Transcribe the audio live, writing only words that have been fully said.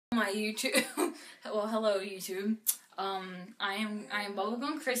my YouTube. Well, hello YouTube. I am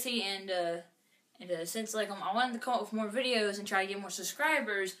Bubblegum Chrissy, and since like I wanted to come up with more videos and try to get more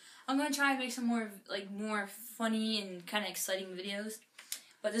subscribers, I'm gonna try to make some more funny and kind of exciting videos.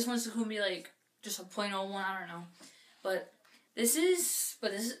 But this one's gonna be like just a plain old one. I don't know, but it's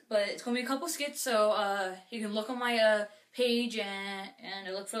gonna be a couple skits. So you can look on my page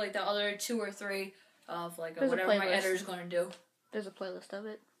and look for like the other 2 or 3 of like whatever my editor's gonna do. There's a playlist of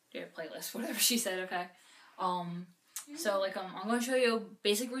it. Yeah, playlist, whatever she said. Okay. So like I'm gonna show you a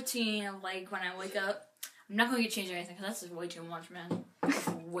basic routine of like when I wake up. I'm not gonna change anything because that's just way too much, man.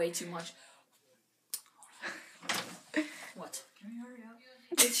 Way too much. What? Can you hurry up?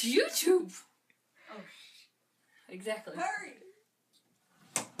 It's YouTube. Oh. Exactly. Hurry.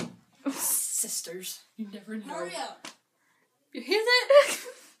 Sisters, you never know. Hurry up. You hear that?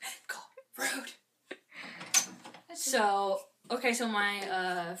 God, rude. So, okay, so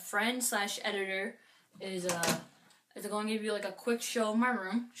my friend / editor is going to give you like a quick show of my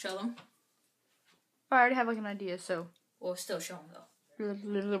room. Show them. I already have like an idea, so. Well, still show them though.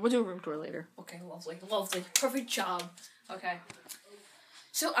 We'll do a room tour later. Okay, lovely, perfect job. Okay.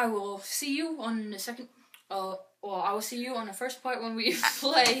 So I will see you on the second. I will see you on the first part when we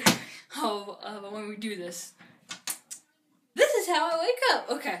play. When we do this. This is how I wake up.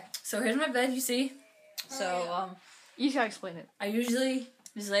 Okay, so here's my bed. You see. So you gotta explain it. I usually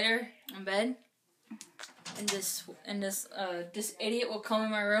just later in bed, and this idiot will come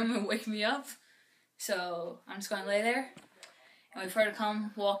in my room and wake me up. So I'm just gonna lay there and wait for her to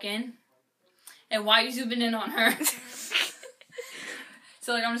come walk in. And why are you zooming in on her?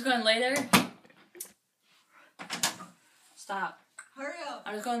 So like I'm just gonna lay there. Stop. Hurry up.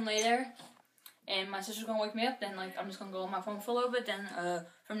 I'm just gonna lay there, and my sister's gonna wake me up. Then like I'm just gonna go on my phone for a little bit. Then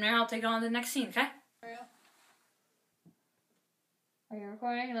from there I'll take it on to the next scene. Okay? Hurry up. Are you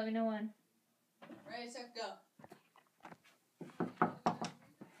recording? Let me know when. Ready, set, go.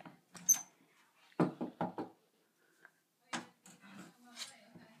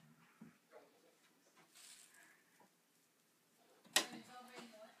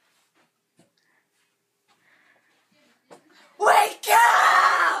 Wake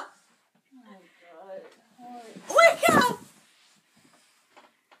up! Oh God. Wake up!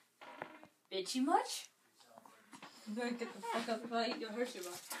 Bitchy much? I'm gonna get the fuck up if I eat your Hershey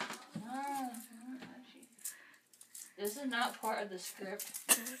bar. This is not part of the script.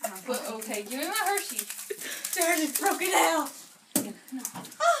 But okay, give me my Hershey. The Hershey's broken out! Aaron,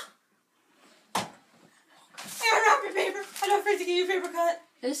 wrap your paper! I'm not afraid to give you a paper cut!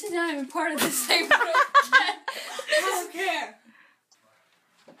 This is not even part of the same script. I don't care!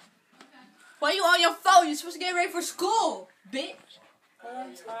 Why are you on your phone? You're supposed to get ready for school, bitch!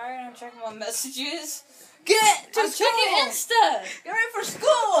 I'm tired. I'm checking my messages. Get to I'm school! checking Insta. Get ready for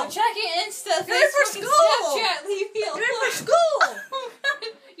school! I'm checking Insta. Get ready for Facebook, and school! Snapchat. Leave me Get alone. ready for school!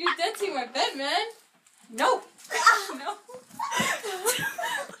 You're denting my bed, man. No. No.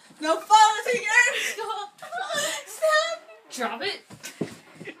 No phone until you get ready for school! Stop! Drop it.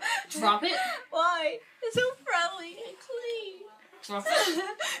 Drop it. Why? It's so friendly and clean. Drop it.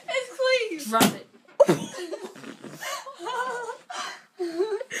 It's clean. Drop it.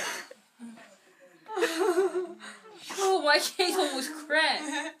 Oh, my case almost cracked.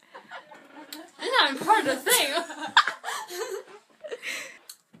 It's not even part of the thing.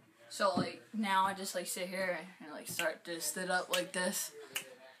 So like now I just like sit here and like start to sit up like this.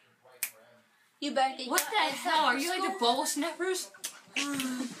 You better get What the hell? Are you like the bubble snappers?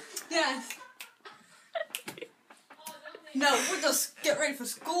 Yes. No, we're just get ready for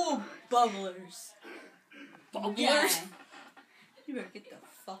school, bubblers. Bubblers? Yeah. You better get the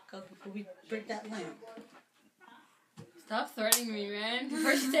fuck up before we break that lamp. Stop threatening me, man.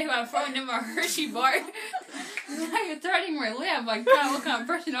 First you take my phone, then my Hershey bar. Now you're threatening my lamp. Like, God, what kind of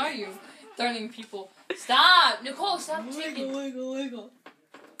person are you? Threatening people. Stop! Nicole, stop taking. Wiggle.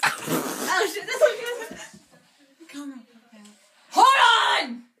 Oh shit, that's okay. Come on. Hold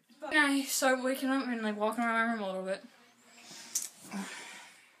on! And I start waking up and like walking around my room a little bit.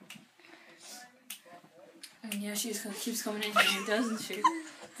 And yeah, she just keeps coming in here, doesn't she?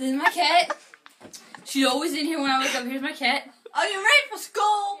 This is my cat. She's always in here when I wake up. Here's my cat. Are you ready for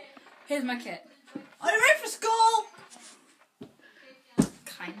school? Here's my cat. Are you ready for school?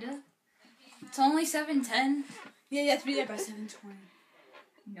 Kinda. It's only 7:10. Yeah, you have to be there by 7:20.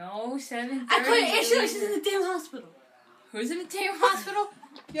 No, 7:30. I couldn't answer. She's in the damn hospital. Who's in the damn hospital?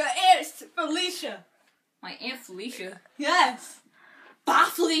 Your aunt Felicia. My Aunt Felicia. Yes. Bye,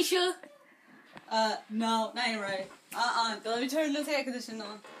 Felicia. No, that ain't right. Let me turn the air conditioner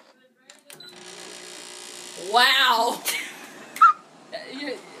on. Wow.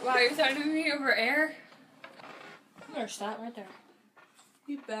 Wow, you're threatening me over air? You better stop right there.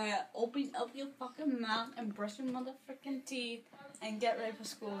 You better open up your fucking mouth and brush your motherfucking teeth and get ready for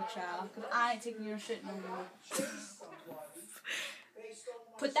school, child. Cause I ain't taking your shit no more.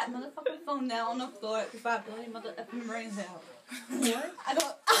 Put that motherfucking phone down on the floor before I blow your mother effing brains out. What? I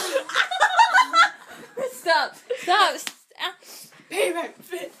don't. Stop! Payback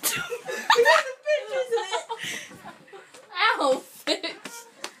fit. We got the pictures of it. Ow! Bitch!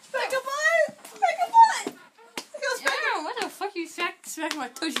 Back up on. Ow, what the fuck you smacking my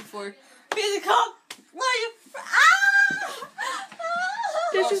tushy for? Be the cop. Why are you?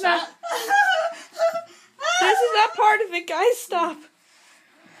 This is not part of it, guys. Stop.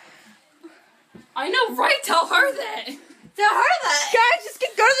 I know, right? Tell her that! Tell her that. Guys, just go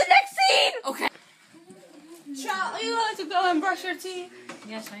to the next scene. Okay. Child, are you going to go and brush your teeth?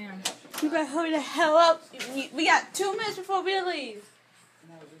 Yes, I am. You better hurry the hell up. We got 2 minutes before we leave.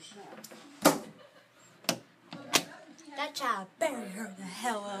 That child better hurry the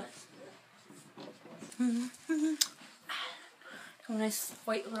hell up. Oh, nice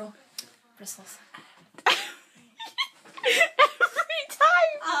white little bristles. Every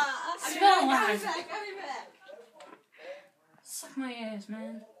time. I'll Smell be mine. back. Suck my ass,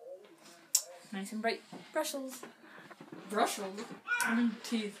 man. Nice and bright bristles. Bristles?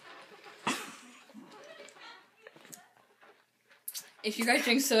 Teeth. If you guys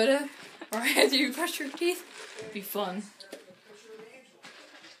drink soda right after you brush your teeth, it'd be fun.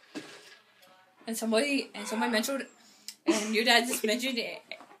 And somebody mentioned, and your dad just mentioned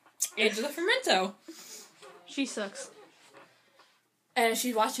Angela Fermento. She sucks. And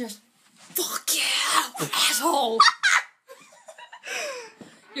she's watching us. Fuck yeah, asshole!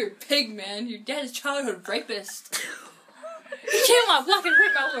 You're a pig, man. Your dad is a childhood rapist. He came on my block and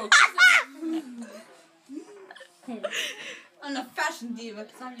raped my little cousin. I'm a fashion diva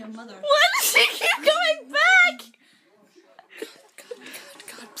because I'm your mother. Why does she keep going back?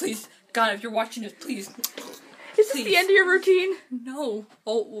 God, please. God, if you're watching this, please. Is this the end of your routine? No.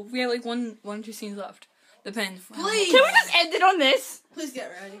 Oh, well, we have like one or two scenes left. Depends. Please. Can we just end it on this? Please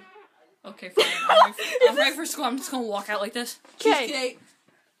get ready. Okay, fine. I'm ready for school. I'm just gonna walk out like this. Okay.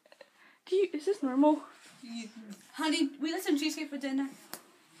 Cheesecake. Is this normal? Honey, we had some cheesecake for dinner.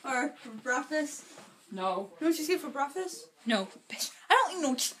 Or for breakfast. No. You want cheesecake for breakfast? No. Bitch. I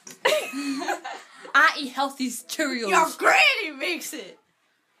don't eat no I eat healthy Cheerios. Your granny makes it.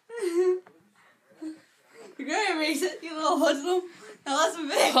 Your granny makes it, you little hoodlum. No, that's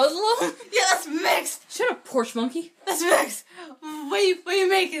mixed. Puzzle? Yeah, that's mixed. Shut up, porch monkey. That's mixed. What are you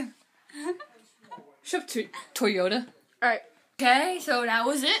making? Shut up, Toyota. Alright. Okay, so that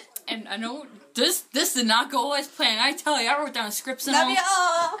was it. And I know this did not go as planned. I tell you, I wrote down scripts and Love all. you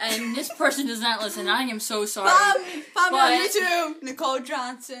all. And this person does not listen. I am so sorry. Follow me on But- YouTube. Nicole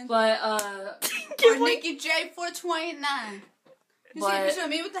Johnson. But Or Nikki J 429. You see a But- picture of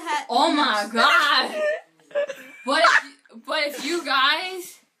me with the hat? oh my god. But if you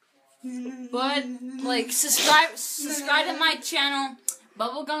guys like subscribe to my channel,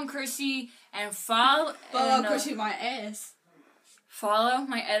 Bubblegum Chrissy, and follow Oh, Chrissy, my ass. follow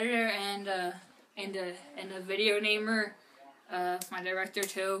my editor and a video namer, my director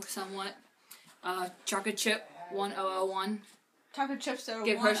too, somewhat. Chocolate Chip 1001. Chocolate chips are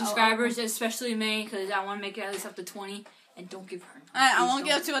Give her subscribers, especially me, because I want to make it at least up to 20, and don't give her. Alright, I Please won't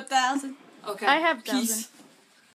get up don't. to 1,000. Okay. I have Peace. 1,000.